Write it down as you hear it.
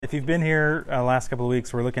If you've been here last couple of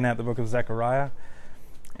weeks, we're looking at the book of Zechariah.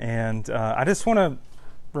 And I just want to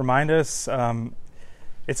remind us,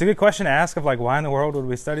 it's a good question to ask of why in the world would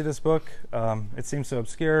we study this book? It seems so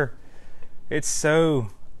obscure. It's so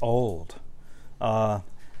old.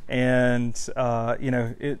 It's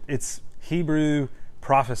Hebrew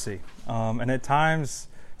prophecy. And at times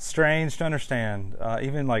strange to understand,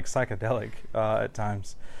 even psychedelic at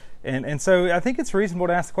times. And so I think it's reasonable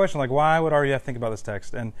to ask the question, why would RUF think about this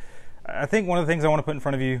text? And I think one of the things I want to put in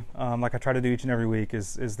front of you, like I try to do each and every week,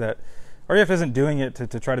 is that RUF isn't doing it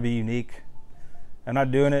to try to be unique. I'm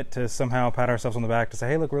not doing it to somehow pat ourselves on the back to say,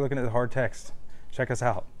 hey, look, we're looking at the hard text. Check us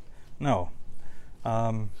out. No.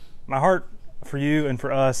 My heart for you and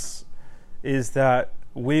for us is that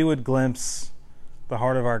we would glimpse the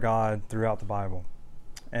heart of our God throughout the Bible.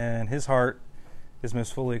 And his heart is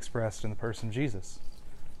most fully expressed in the person of Jesus.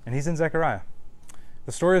 And he's in Zechariah.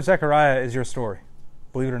 The story of Zechariah is your story,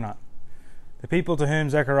 believe it or not. The people to whom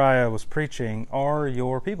Zechariah was preaching are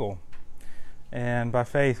your people. And by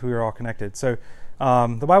faith, we are all connected. So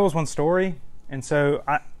the Bible is one story. And so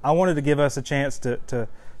I wanted to give us a chance to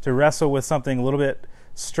wrestle with something a little bit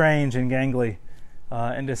strange and gangly,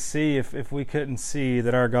 and to see if we couldn't see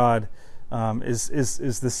that our God is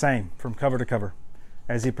the same from cover to cover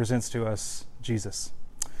as he presents to us Jesus.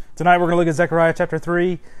 Tonight we're going to look at Zechariah chapter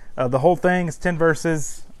 3. The whole thing is 10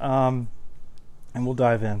 verses, and we'll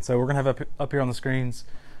dive in. So we're going to have up here on the screens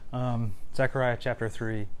Zechariah chapter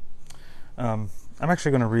 3. I'm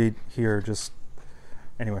actually going to read here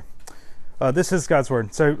anyway. This is God's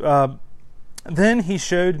word. So then he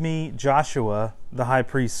showed me Joshua, the high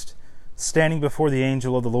priest, standing before the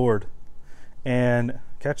angel of the Lord. And,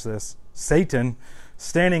 catch this, Satan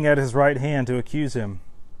standing at his right hand to accuse him.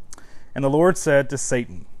 And the Lord said to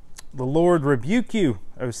Satan, "The Lord rebuke you,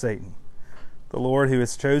 O Satan. The Lord who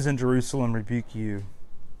has chosen Jerusalem rebuke you.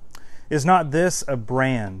 Is not this a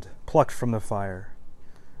brand plucked from the fire?"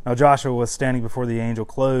 Now Joshua was standing before the angel,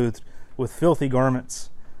 clothed with filthy garments.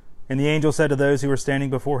 And the angel said to those who were standing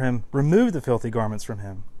before him, "Remove the filthy garments from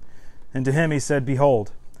him." And to him he said,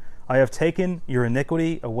 "Behold, I have taken your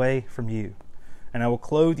iniquity away from you, and I will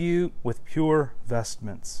clothe you with pure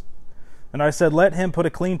vestments." And I said, "Let him put a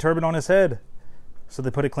clean turban on his head." So they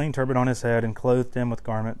put a clean turban on his head and clothed him with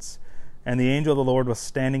garments. And the angel of the Lord was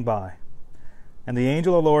standing by. And the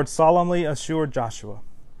angel of the Lord solemnly assured Joshua,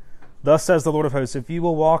 "Thus says the Lord of hosts, if you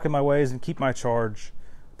will walk in my ways and keep my charge,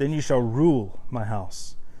 then you shall rule my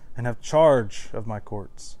house and have charge of my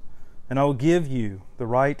courts. And I will give you the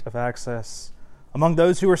right of access among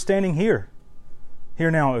those who are standing here.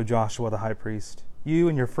 Hear now, O Joshua the high priest, you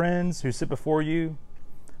and your friends who sit before you,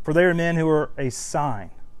 for they are men who are a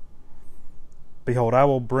sign. Behold, I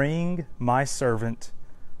will bring my servant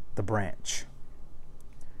the branch.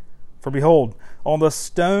 For behold, on the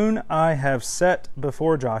stone I have set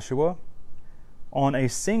before Joshua, on a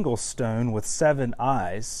single stone with 7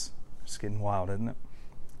 eyes," it's getting wild, isn't it?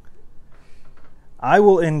 "I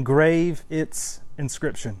will engrave its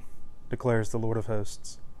inscription, declares the Lord of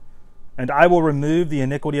hosts. And I will remove the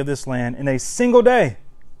iniquity of this land in a single day.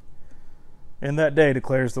 In that day,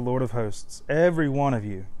 declares the Lord of hosts, every one of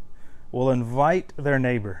you will invite their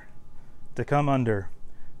neighbor to come under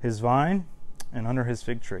his vine and under his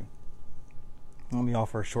fig tree." Let me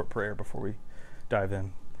offer a short prayer before we dive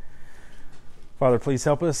in. Father, please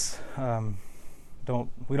help us.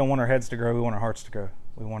 We don't want our heads to grow, we want our hearts to grow.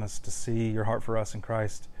 We want us to see your heart for us in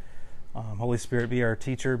Christ. Holy Spirit, be our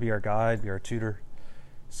teacher, be our guide, be our tutor,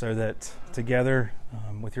 so that together,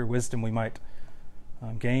 with your wisdom, we might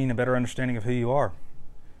gain a better understanding of who you are,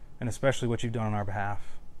 and especially what you've done on our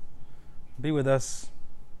behalf. Be with us.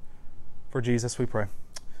 For Jesus, we pray.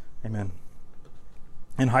 Amen.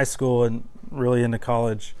 In high school and really into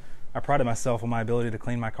college, I prided myself on my ability to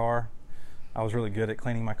clean my car. I was really good at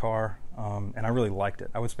cleaning my car, and I really liked it.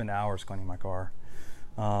 I would spend hours cleaning my car.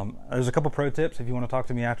 There's a couple pro tips if you want to talk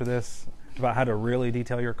to me after this about how to really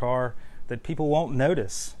detail your car that people won't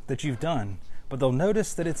notice that you've done, but they'll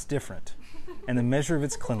notice that it's different and the measure of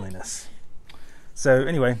its cleanliness. So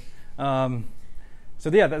anyway,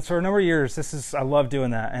 that's for a number of years. I love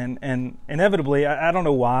doing that, and inevitably, I don't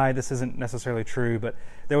know why this isn't necessarily true, but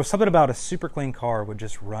there was something about a super clean car would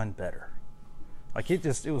just run better.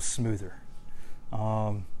 It was smoother.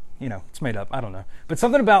 It's made up. I don't know, but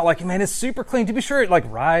something about it's super clean. To be sure, it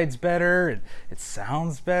rides better. It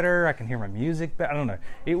sounds better. I can hear my music better. I don't know.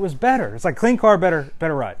 It was better. It's clean car, better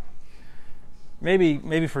ride.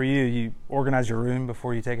 Maybe for you organize your room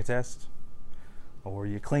before you take a test, or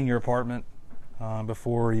you clean your apartment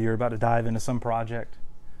before you're about to dive into some project,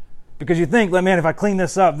 because you think, man, if I clean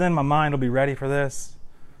this up, then my mind will be ready for this,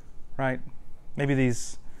 right? Maybe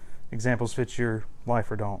these examples fit your life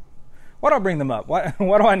or don't. Why do I bring them up? Why do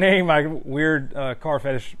I name my weird car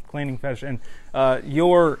fetish, cleaning fetish, and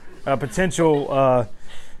your potential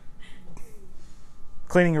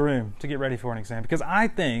cleaning a room to get ready for an exam? Because I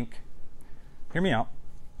think, hear me out,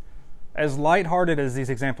 as lighthearted as these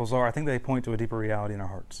examples are, I think they point to a deeper reality in our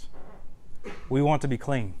hearts. We want to be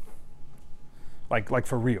clean. Like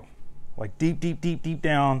for real. Like deep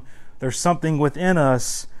down, there's something within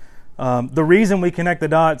us. The reason we connect the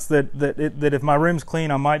dots that if my room's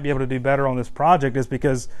clean, I might be able to do better on this project is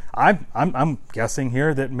because I'm guessing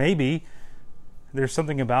here that maybe there's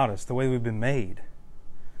something about us, the way we've been made,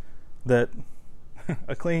 that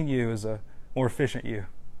a clean you is a more efficient you,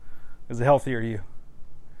 is a healthier you.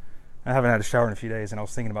 I haven't had a shower in a few days, and I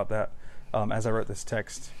was thinking about that as I wrote this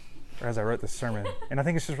text, or as I wrote this sermon. And I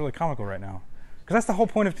think it's just really comical right now. Because that's the whole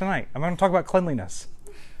point of tonight. I'm going to talk about cleanliness.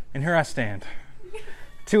 And here I stand,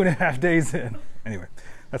 2.5 days in. Anyway,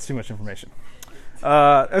 that's too much information.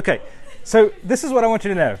 Okay, so this is what I want you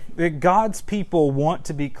to know. That God's people want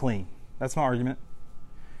to be clean. That's my argument.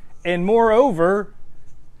 And moreover,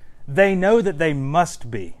 they know that they must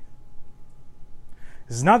be.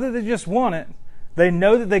 It's not that they just want it. They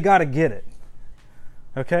know that they got to get it.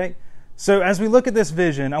 Okay? So as we look at this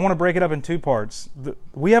vision, I want to break it up in two parts.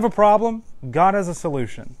 We have a problem. God has a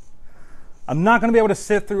solution. I'm not going to be able to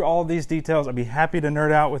sift through all of these details. I'd be happy to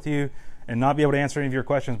nerd out with you and not be able to answer any of your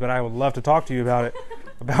questions, but I would love to talk to you about it,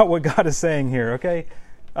 about what God is saying here, okay?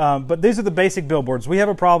 But these are the basic billboards. We have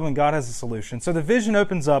a problem and God has a solution. So the vision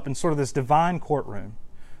opens up in sort of this divine courtroom.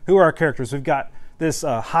 Who are our characters? We've got this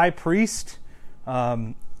high priest,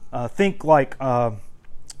 think like a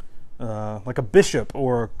bishop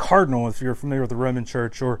or a cardinal, if you're familiar with the Roman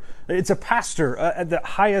Church, or it's a pastor at the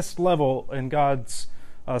highest level in God's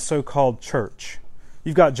so-called church.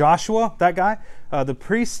 You've got Joshua, that guy, the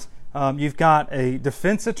priest. You've got a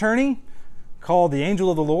defense attorney called the angel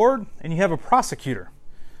of the Lord, and you have a prosecutor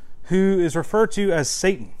who is referred to as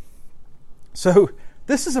Satan. So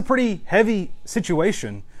this is a pretty heavy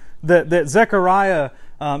situation that Zechariah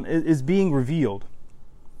is being revealed.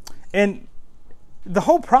 And the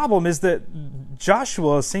whole problem is that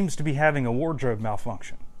Joshua seems to be having a wardrobe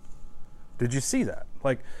malfunction. Did you see that?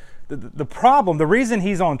 Like, the problem, the reason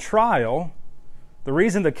he's on trial, the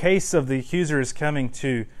reason the case of the accuser is coming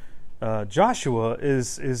to Joshua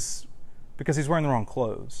is because he's wearing the wrong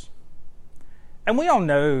clothes. And we all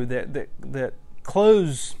know that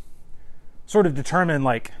clothes sort of determine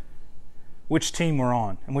like which team we're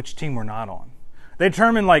on and which team we're not on. They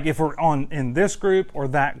determine like if we're on in this group or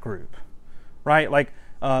that group, right? Like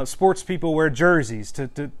sports people wear jerseys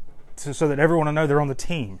to so that everyone will know they're on the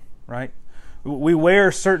team, right? We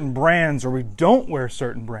wear certain brands or we don't wear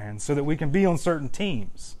certain brands so that we can be on certain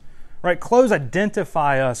teams, right? Clothes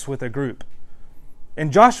identify us with a group.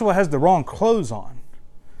 And Joshua has the wrong clothes on.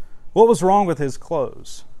 What was wrong with his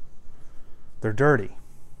clothes? They're dirty,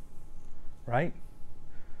 right?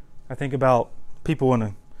 I think about people in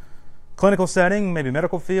a clinical setting, maybe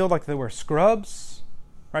medical field, like they wear scrubs,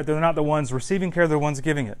 right? They're not the ones receiving care, they're the ones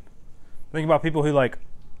giving it. Think about people who like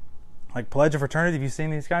pledge a fraternity. Have you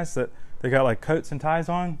seen these guys that they got like coats and ties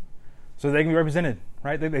on so they can be represented,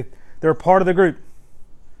 right? They're a part of the group.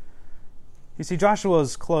 You see,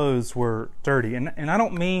 Joshua's clothes were dirty, and I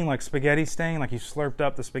don't mean like spaghetti stain, like you slurped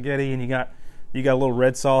up the spaghetti and you got a little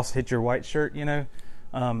red sauce hit your white shirt, you know.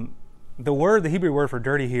 The Hebrew word for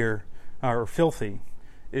dirty here, or filthy,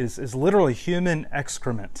 is literally human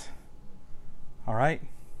excrement. All right?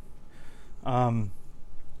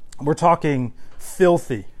 We're talking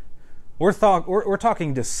filthy. We're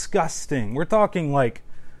talking disgusting. We're talking like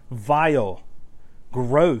vile,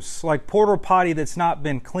 gross, like porta potty that's not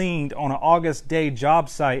been cleaned on an August day job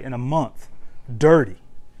site in a month. Dirty.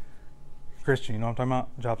 Christian, you know what I'm talking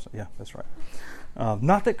about? Job site. Yeah, that's right.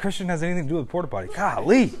 Not that Christian has anything to do with porta potty.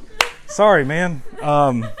 Golly. Sorry, man.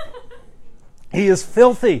 He is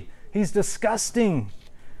filthy. He's disgusting.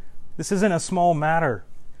 This isn't a small matter.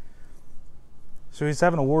 So he's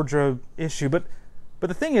having a wardrobe issue. But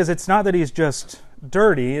the thing is, it's not that he's just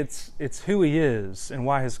dirty. It's who he is and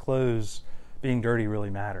why his clothes being dirty really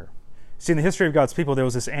matter. See, in the history of God's people, there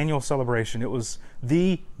was this annual celebration. It was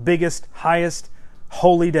the biggest, highest,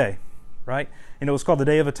 holy day, right? And it was called the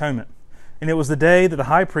Day of Atonement. And it was the day that the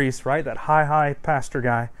high priest, right, that high pastor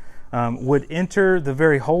guy, would enter the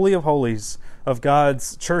very holy of holies of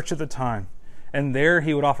God's church at the time. And there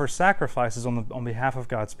he would offer sacrifices on behalf of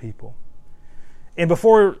God's people. And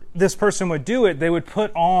before this person would do it, they would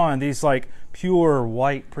put on these like pure,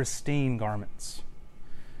 white, pristine garments,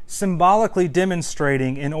 symbolically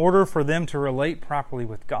demonstrating in order for them to relate properly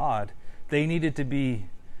with God, they needed to be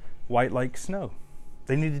white like snow.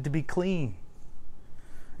 They needed to be clean.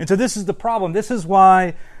 And so this is the problem. This is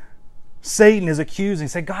why Satan is accusing.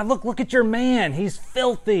 Say, God, look at your man. He's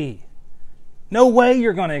filthy. No way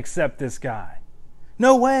you're going to accept this guy.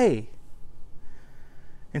 No way.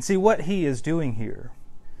 And see what he is doing here.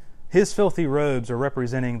 His filthy robes are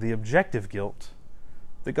representing the objective guilt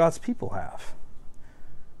that God's people have.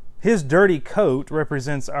 His dirty coat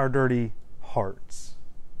represents our dirty hearts.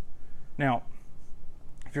 Now,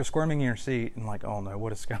 if you're squirming in your seat and like, oh no,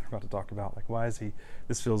 what is Scott about to talk about? Like, why is he,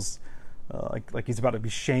 this feels like he's about to be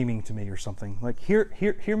shaming to me or something. Like, hear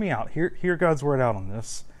me out. Hear God's word out on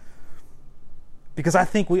this. Because I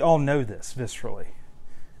think we all know this viscerally.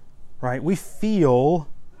 Right? We feel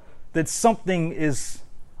that something is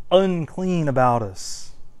unclean about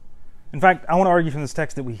us. In fact, I want to argue from this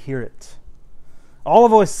text that we hear it. All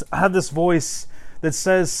of us have this voice that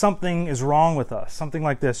says something is wrong with us. Something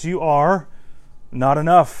like this: you are not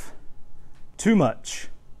enough, too much,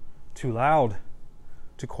 too loud,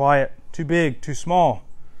 too quiet, too big, too small.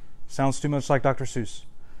 Sounds too much like Dr. Seuss.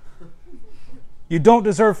 You don't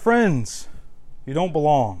deserve friends. You don't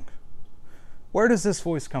belong. Where does this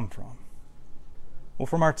voice come from? Well,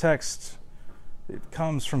 from our text, it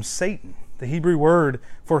comes from Satan. The Hebrew word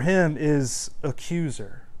for him is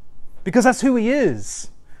accuser. Because that's who he is.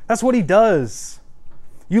 That's what he does.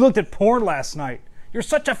 You looked at porn last night. You're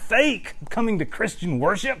such a fake coming to Christian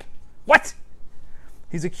worship. What?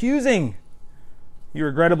 He's accusing. You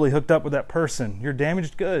regrettably hooked up with that person. You're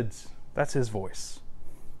damaged goods. That's his voice.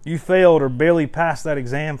 You failed or barely passed that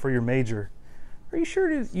exam for your major. Are you sure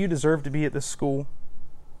you deserve to be at this school?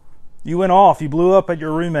 You went off. You blew up at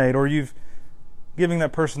your roommate, or you've given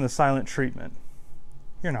that person the silent treatment.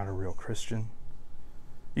 You're not a real Christian.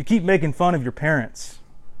 You keep making fun of your parents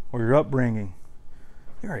or your upbringing.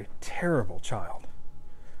 You're a terrible child.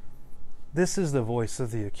 This is the voice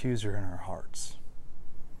of the accuser in our hearts.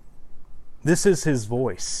 This is his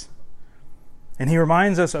voice. And he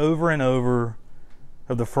reminds us over and over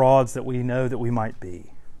of the frauds that we know that we might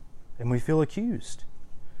be. And we feel accused.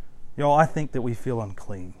 Y'all, I think that we feel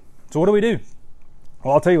unclean. So what do we do?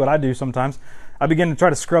 Well, I'll tell you what I do sometimes. I begin to try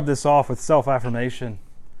to scrub this off with self-affirmation.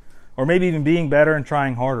 Or maybe even being better and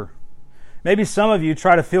trying harder. Maybe some of you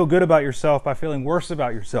try to feel good about yourself by feeling worse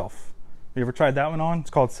about yourself. Have you ever tried that one on? It's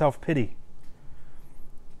called self-pity.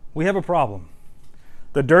 We have a problem.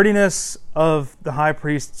 The dirtiness of the high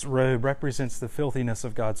priest's robe represents the filthiness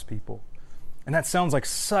of God's people. And that sounds like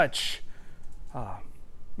such,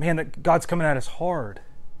 that God's coming at us hard.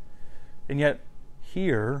 And yet,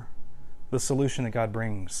 here, the solution that God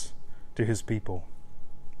brings to his people.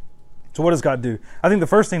 So what does God do? I think the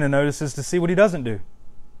first thing to notice is to see what he doesn't do.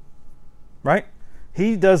 Right?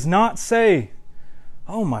 He does not say,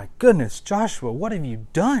 oh my goodness, Joshua, what have you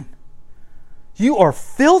done? You are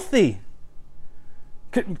filthy.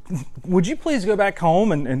 Would you please go back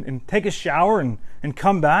home and take a shower and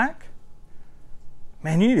come back?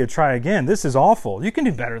 Man, you need to try again. This is awful. You can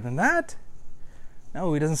do better than that.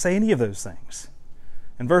 No, he doesn't say any of those things.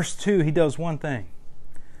 In verse 2, he does one thing.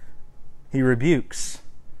 He rebukes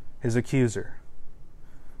his accuser.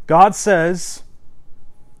 God says,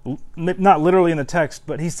 not literally in the text,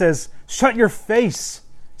 but he says, shut your face,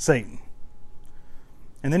 Satan.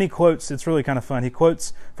 And then he quotes, it's really kind of fun, he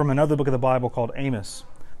quotes from another book of the Bible called Amos,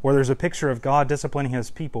 where there's a picture of God disciplining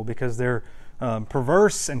his people because they're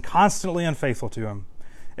perverse and constantly unfaithful to him.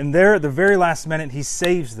 And there, at the very last minute, he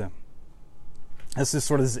saves them. This is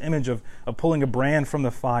sort of this image of pulling a brand from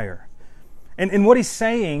the fire. And what he's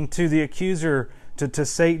saying to the accuser, to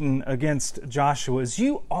Satan against Joshua, is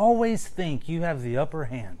you always think you have the upper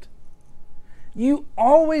hand. You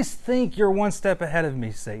always think you're one step ahead of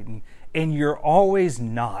me, Satan, and you're always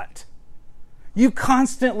not. You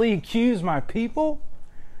constantly accuse my people.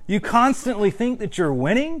 You constantly think that you're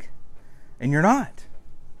winning, and you're not.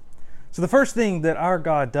 So the first thing that our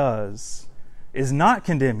God does is not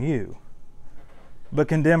condemn you, but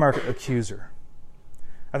condemn our accuser.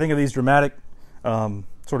 I think of these dramatic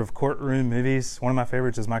sort of courtroom movies. One of my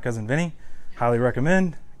favorites is My Cousin Vinny. Highly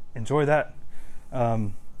recommend. Enjoy that.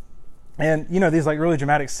 And these like really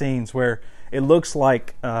dramatic scenes where it looks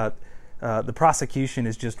like the prosecution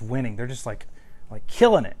is just winning. They're just like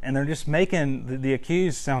killing it, and they're just making the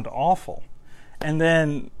accused sound awful. And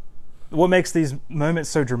then what makes these moments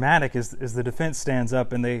so dramatic is the defense stands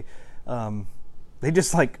up and they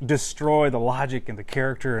just like destroy the logic and the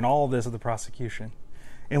character and all of this of the prosecution.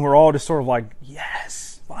 And we're all just sort of like,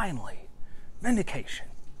 yes, finally, vindication.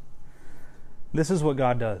 This is what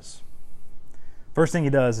God does. First thing he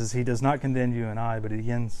does is he does not condemn you and I, but he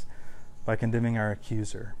begins by condemning our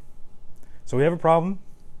accuser. So we have a problem.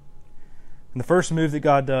 And the first move that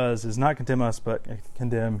God does is not condemn us, but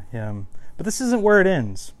condemn him. But this isn't where it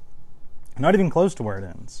ends. Not even close to where it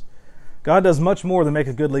ends. God does much more than make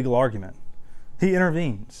a good legal argument. He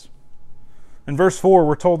intervenes. In verse 4,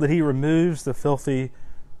 we're told that he removes the filthy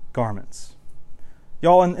garments.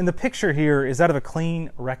 Y'all, and the picture here is that of a clean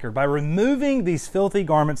record. By removing these filthy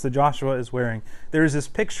garments that Joshua is wearing, there is this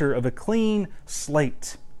picture of a clean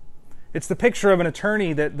slate. It's the picture of an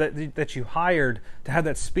attorney that you hired to have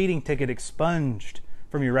that speeding ticket expunged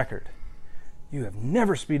from your record. You have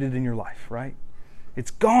never speeded in your life, right?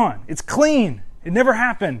 It's gone. It's clean. It never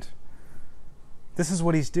happened. This is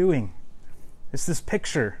what he's doing. It's this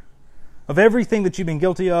picture of everything that you've been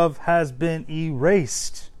guilty of has been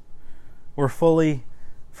erased or fully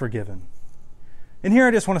forgiven. And here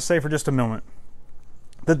I just want to say for just a moment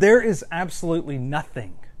that there is absolutely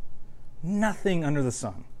nothing under the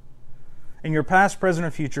sun in your past, present,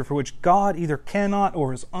 or future for which God either cannot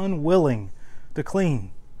or is unwilling to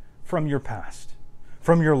clean from your past,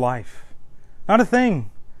 from your life. Not a thing.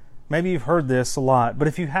 Maybe you've heard this a lot, but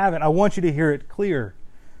if you haven't, I want you to hear it clear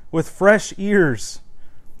with fresh ears.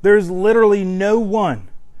 There is literally no one,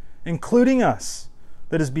 including us,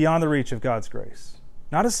 that is beyond the reach of God's grace.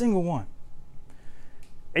 Not a single one.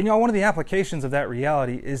 And y'all, one of the applications of that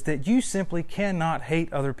reality is that you simply cannot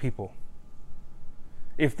hate other people.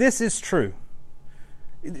 If this is true,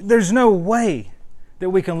 there's no way that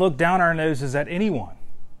we can look down our noses at anyone,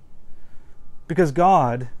 because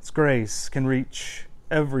God's grace can reach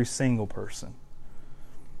every single person.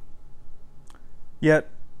 Yet,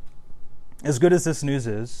 as good as this news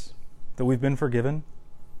is, that we've been forgiven,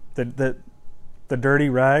 that the dirty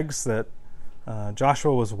rags that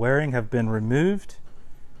Joshua was wearing have been removed,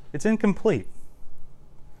 it's incomplete.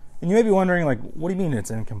 And you may be wondering, what do you mean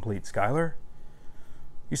it's incomplete, Skylar?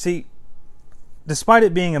 You see, despite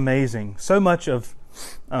it being amazing, so much of,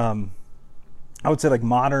 I would say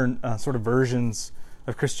modern sort of versions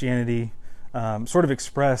of Christianity sort of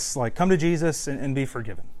express, come to Jesus and be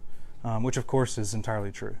forgiven, which of course is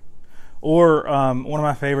entirely true. Or one of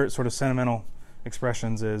my favorite sort of sentimental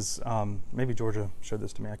expressions is, maybe Georgia showed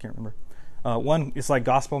this to me, I can't remember. It's like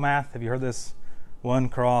gospel math. Have you heard this? 1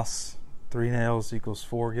 cross, 3 nails equals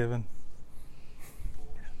 4 given.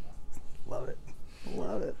 Love it.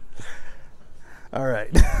 Love it. All right.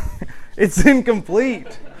 It's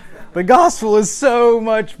incomplete. The gospel is so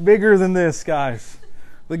much bigger than this, guys.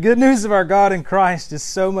 The good news of our God in Christ is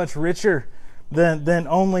so much richer than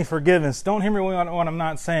only forgiveness. Don't hear me what I'm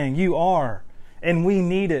not saying. You are, and we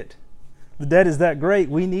need it. The debt is that great.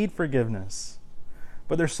 We need forgiveness.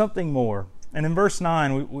 But there's something more. And in verse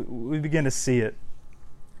 9, we begin to see it.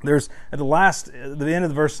 There's at the end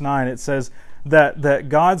of verse 9, it says that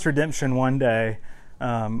God's redemption one day,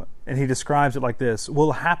 and he describes it like this,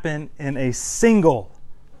 will happen in a single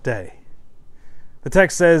day. The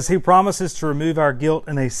text says he promises to remove our guilt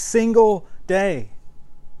in a single day.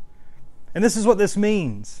 And this is what this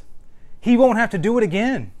means. He won't have to do it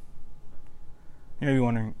again. You may be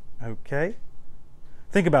wondering, okay.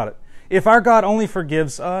 Think about it. If our God only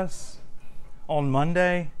forgives us on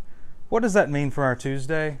Monday, what does that mean for our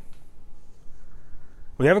Tuesday?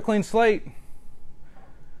 We have a clean slate,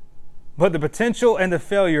 but the potential and the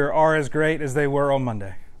failure are as great as they were on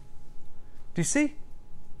Monday. Do you see?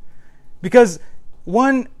 Because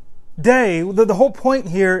one day, the whole point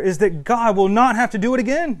here is that God will not have to do it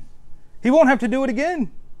again. He won't have to do it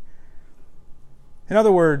again. In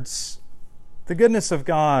other words, the goodness of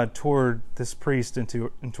God toward this priest and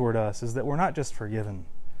toward us is that we're not just forgiven,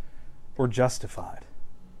 we're justified.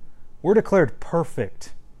 We're declared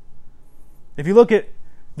perfect. If you look at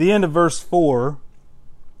the end of verse 4,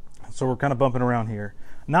 so we're kind of bumping around here,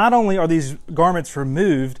 not only are these garments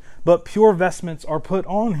removed, but pure vestments are put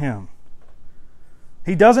on him.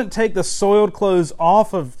 He doesn't take the soiled clothes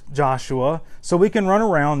off of Joshua so we can run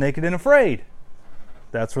around naked and afraid.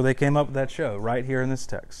 That's where they came up with that show, right here in this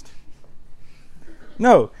text.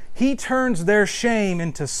 No, he turns their shame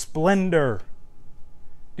into splendor.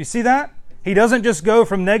 Do you see that? He doesn't just go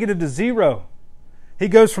from negative to zero. He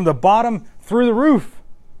goes from the bottom through the roof.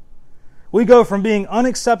 We go from being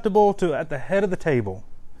unacceptable to at the head of the table.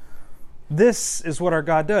 This is what our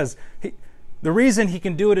God does. The reason he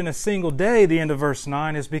can do it in a single day, the end of verse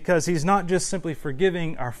 9, is because he's not just simply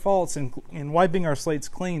forgiving our faults and wiping our slates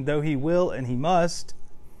clean, though he will and he must.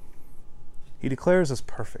 He declares us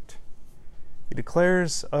perfect. He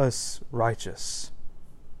declares us righteous.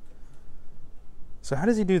 So how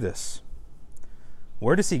does he do this?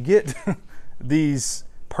 Where does he get these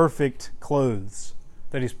perfect clothes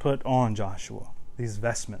that he's put on Joshua, these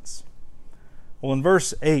vestments? Well, in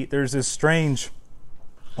verse 8, there's this strange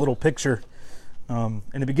little picture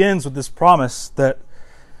And it begins with this promise that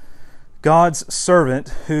God's servant,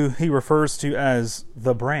 who he refers to as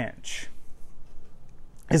the branch,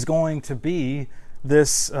 is going to be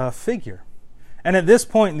this figure. And at this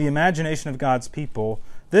point in the imagination of God's people,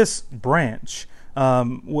 this branch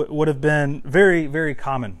would have been very, very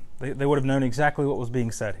common. They would have known exactly what was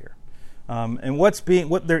being said here. And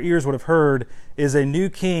what their ears would have heard is a new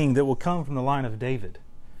king that will come from the line of David,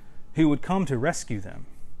 who would come to rescue them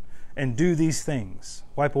and do these things,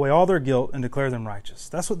 wipe away all their guilt and declare them righteous.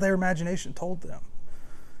 That's what their imagination told them.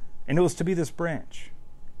 And it was to be this branch.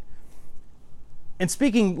 And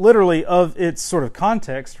speaking literally of its sort of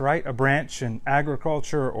context, right? A branch in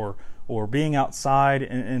agriculture or being outside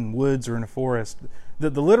in woods or in a forest. The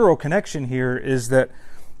literal connection here is that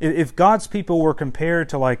if God's people were compared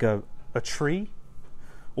to like a tree,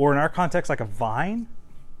 or in our context like a vine,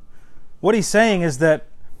 what he's saying is that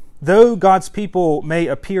though God's people may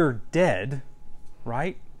appear dead,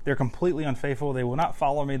 right? They're completely unfaithful. They will not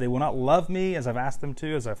follow me. They will not love me as I've asked them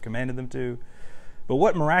to, as I've commanded them to. But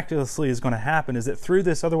what miraculously is going to happen is that through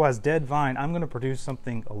this otherwise dead vine, I'm going to produce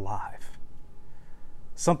something alive,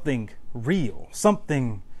 something real,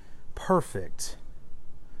 something perfect.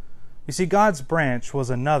 You see, God's branch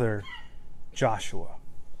was another Joshua.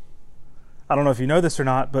 I don't know if you know this or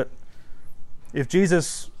not, but if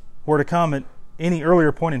Jesus were to come at any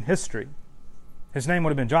earlier point in history, his name would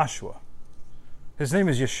have been Joshua. His name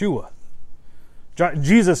is Yeshua.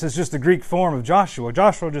 Jesus is just the Greek form of Joshua.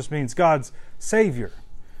 Joshua just means God's Savior.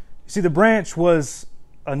 You see, the branch was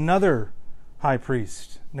another high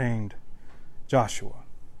priest named Joshua.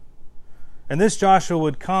 And this Joshua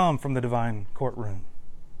would come from the divine courtroom,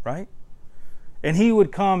 right? And he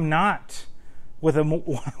would come not with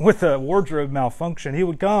a wardrobe malfunction. He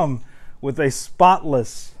would come with a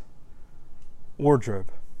spotless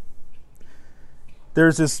wardrobe.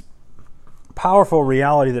 There's this powerful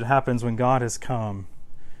reality that happens when God has come.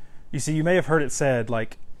 You see, you may have heard it said,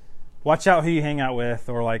 like, watch out who you hang out with,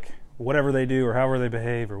 or like, whatever they do, or however they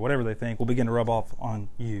behave, or whatever they think will begin to rub off on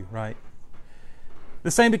you, right?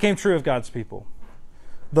 The same became true of God's people.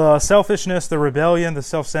 The selfishness, the rebellion, the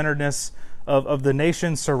self-centeredness of the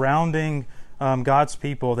nation surrounding God's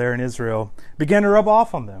people there in Israel began to rub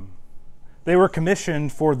off on them. They were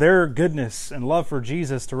commissioned for their goodness and love for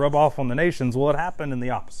Jesus to rub off on the nations. Well, it happened in the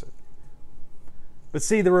opposite. But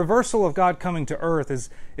see, the reversal of God coming to earth is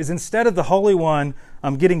instead of the Holy One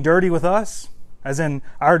getting dirty with us, as in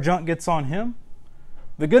our junk gets on him,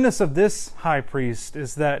 the goodness of this high priest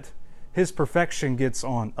is that his perfection gets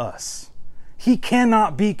on us. He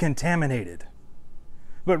cannot be contaminated,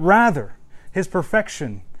 but rather his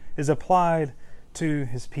perfection is applied to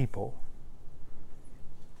his people.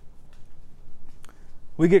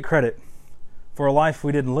 We get credit for a life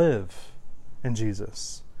we didn't live in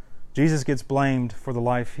Jesus. Jesus gets blamed for the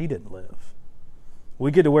life he didn't live.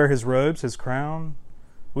 We get to wear his robes, his crown.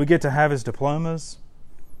 We get to have his diplomas.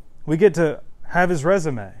 We get to have his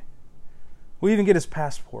resume. We even get his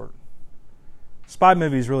passport. Spy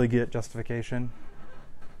movies really get justification.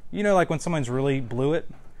 You know, like when someone's really blew it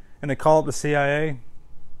and they call up the CIA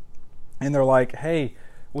and they're like, hey,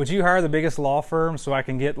 would you hire the biggest law firm so I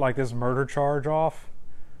can get like this murder charge off?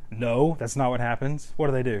 No, that's not what happens.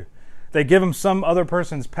 What do? They give them some other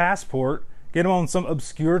person's passport, get them on some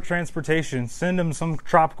obscure transportation, send them some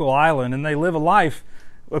tropical island, and they live a life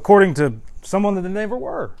according to someone that they never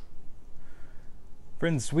were.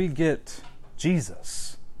 Friends, we get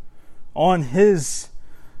Jesus. On his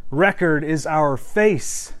record is our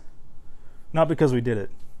face, not because we did it,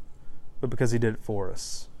 but because he did it for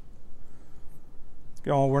us.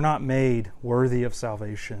 Y'all, we're not made worthy of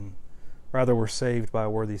salvation. Rather, we're saved by a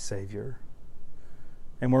worthy Savior.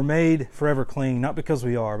 And we're made forever clean, not because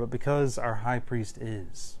we are, but because our high priest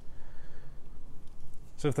is.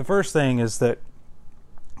 So if the first thing is that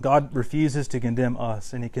God refuses to condemn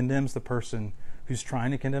us, and he condemns the person who's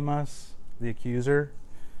trying to condemn us, the accuser,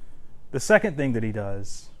 the second thing that he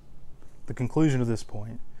does, the conclusion of this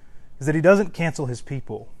point, is that he doesn't cancel his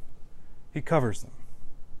people. He covers them.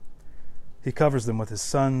 He covers them with his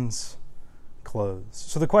son's clothes.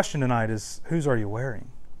 So the question tonight is, whose are you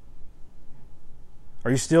wearing? Are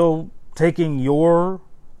you still taking your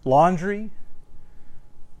laundry?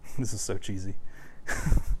 This is so cheesy. I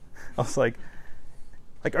was like,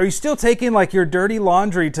 are you still taking like your dirty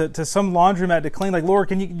laundry to some laundromat to clean? Like, Lord,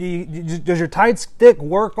 does your Tide stick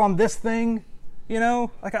work on this thing? You know,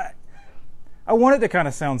 like I want it to kind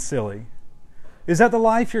of sound silly. Is that the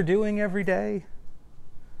life you're doing every day?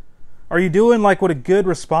 Are you doing like what a good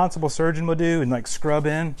responsible surgeon would do and like scrub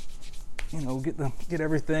in? You know, get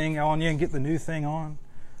everything on you and get the new thing on?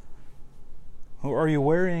 Or are you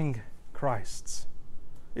wearing Christ's.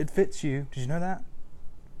 It fits you. Did you know that?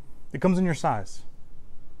 It comes in your size.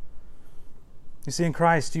 You see, in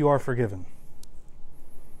Christ, you are forgiven.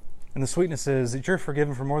 And the sweetness is that you're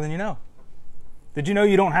forgiven for more than you know. Did you know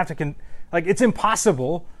you don't have to... it's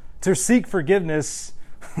impossible to seek forgiveness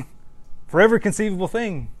for every conceivable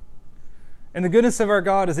thing. And the goodness of our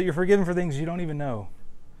God is that you're forgiven for things you don't even know,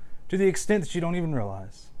 to the extent that you don't even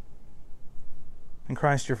realize. In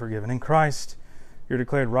Christ, you're forgiven. In Christ, you're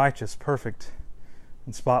declared righteous, perfect,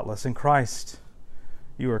 and spotless. In Christ,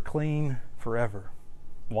 you are clean forever.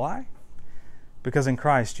 Why? Because in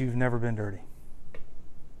Christ, you've never been dirty.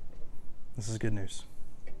 This is good news.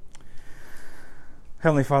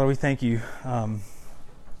 Heavenly Father, we thank you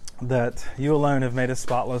that you alone have made us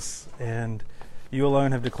spotless, and you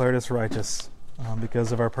alone have declared us righteous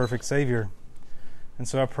because of our perfect Savior. And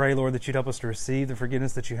so I pray, Lord, that you'd help us to receive the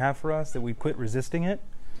forgiveness that you have for us, that we quit resisting it,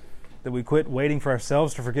 that we quit waiting for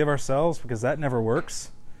ourselves to forgive ourselves, because that never works.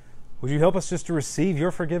 Would you help us just to receive your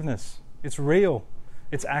forgiveness? It's real,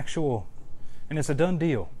 it's actual, and it's a done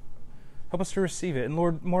deal. Help us to receive it. And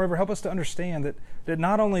Lord, moreover, help us to understand that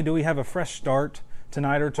not only do we have a fresh start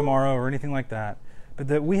tonight or tomorrow or anything like that, but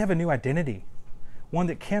that we have a new identity, one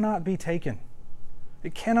that cannot be taken.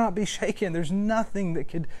 It cannot be shaken. There's nothing that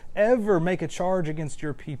could ever make a charge against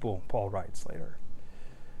your people, Paul writes later.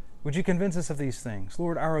 Would you convince us of these things?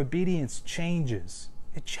 Lord, our obedience changes.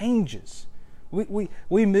 It changes.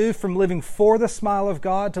 We move from living for the smile of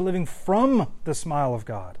God to living from the smile of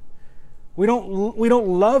God. We don't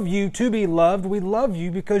love you to be loved. We love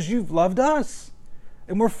you because you've loved us.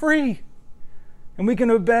 And we're free. And we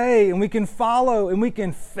can obey, and we can follow, and we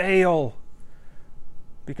can fail.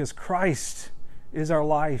 Because Christ is our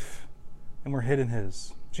life, and we're hid in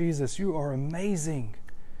His. Jesus, you are amazing.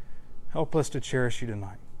 Help us to cherish you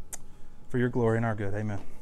tonight. For your glory and our good. Amen.